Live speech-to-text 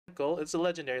mythical. It's a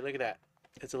legendary. Look at that.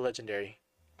 It's a legendary.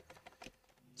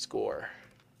 Score.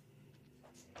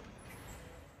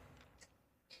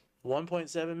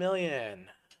 1.7 million.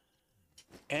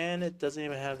 And it doesn't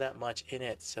even have that much in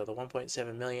it. So the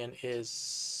 1.7 million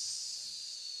is...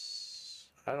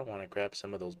 I don't want to grab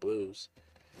some of those blues.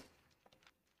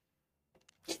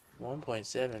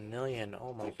 1.7 million.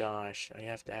 Oh my gosh. I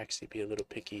have to actually be a little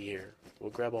picky here.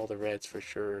 We'll grab all the reds for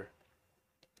sure.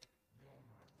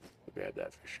 We'll grab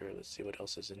that for sure. Let's see what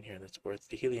else is in here that's worth...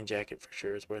 The Helium Jacket for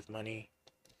sure is worth money.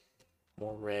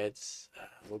 More reds.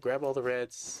 We'll grab all the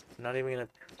reds. I'm not even going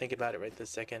to think about it right this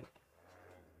second.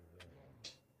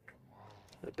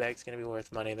 The bag's going to be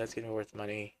worth money. That's going to be worth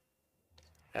money.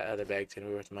 That other bag's going to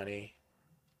be worth money.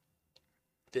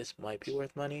 This might be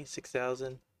worth money.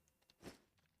 6,000.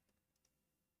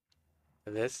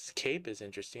 This cape is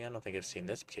interesting. I don't think I've seen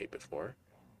this cape before.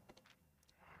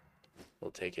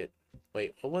 We'll take it.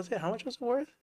 Wait, what was it? How much was it worth?